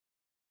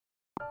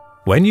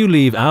When you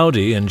leave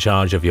Audi in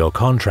charge of your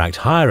contract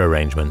hire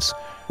arrangements,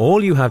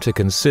 all you have to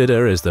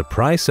consider is the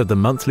price of the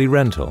monthly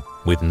rental,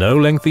 with no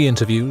lengthy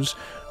interviews,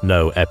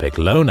 no epic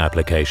loan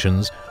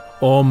applications,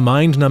 or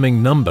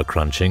mind-numbing number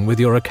crunching with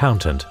your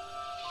accountant.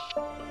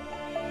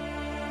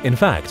 In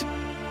fact,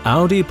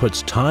 Audi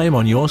puts time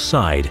on your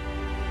side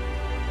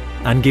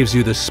and gives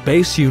you the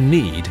space you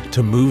need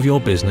to move your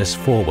business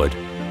forward.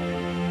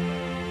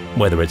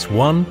 Whether it's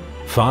 1,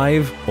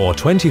 5 or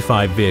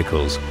 25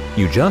 vehicles,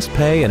 you just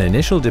pay an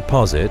initial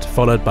deposit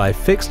followed by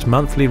fixed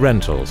monthly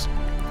rentals,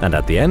 and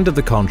at the end of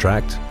the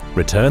contract,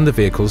 return the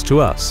vehicles to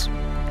us.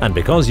 And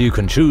because you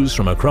can choose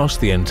from across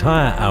the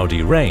entire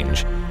Audi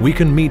range, we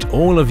can meet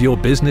all of your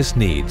business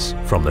needs,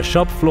 from the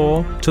shop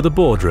floor to the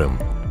boardroom.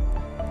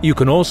 You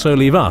can also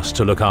leave us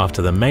to look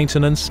after the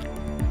maintenance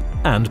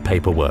and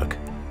paperwork.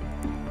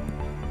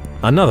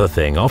 Another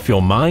thing off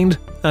your mind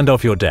and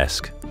off your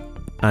desk.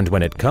 And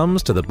when it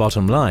comes to the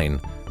bottom line,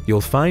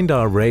 you'll find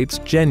our rates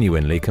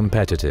genuinely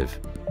competitive.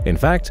 In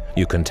fact,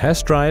 you can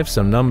test drive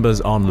some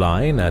numbers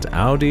online at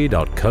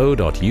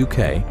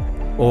audi.co.uk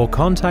or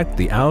contact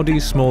the Audi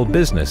Small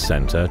Business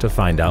Centre to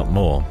find out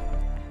more.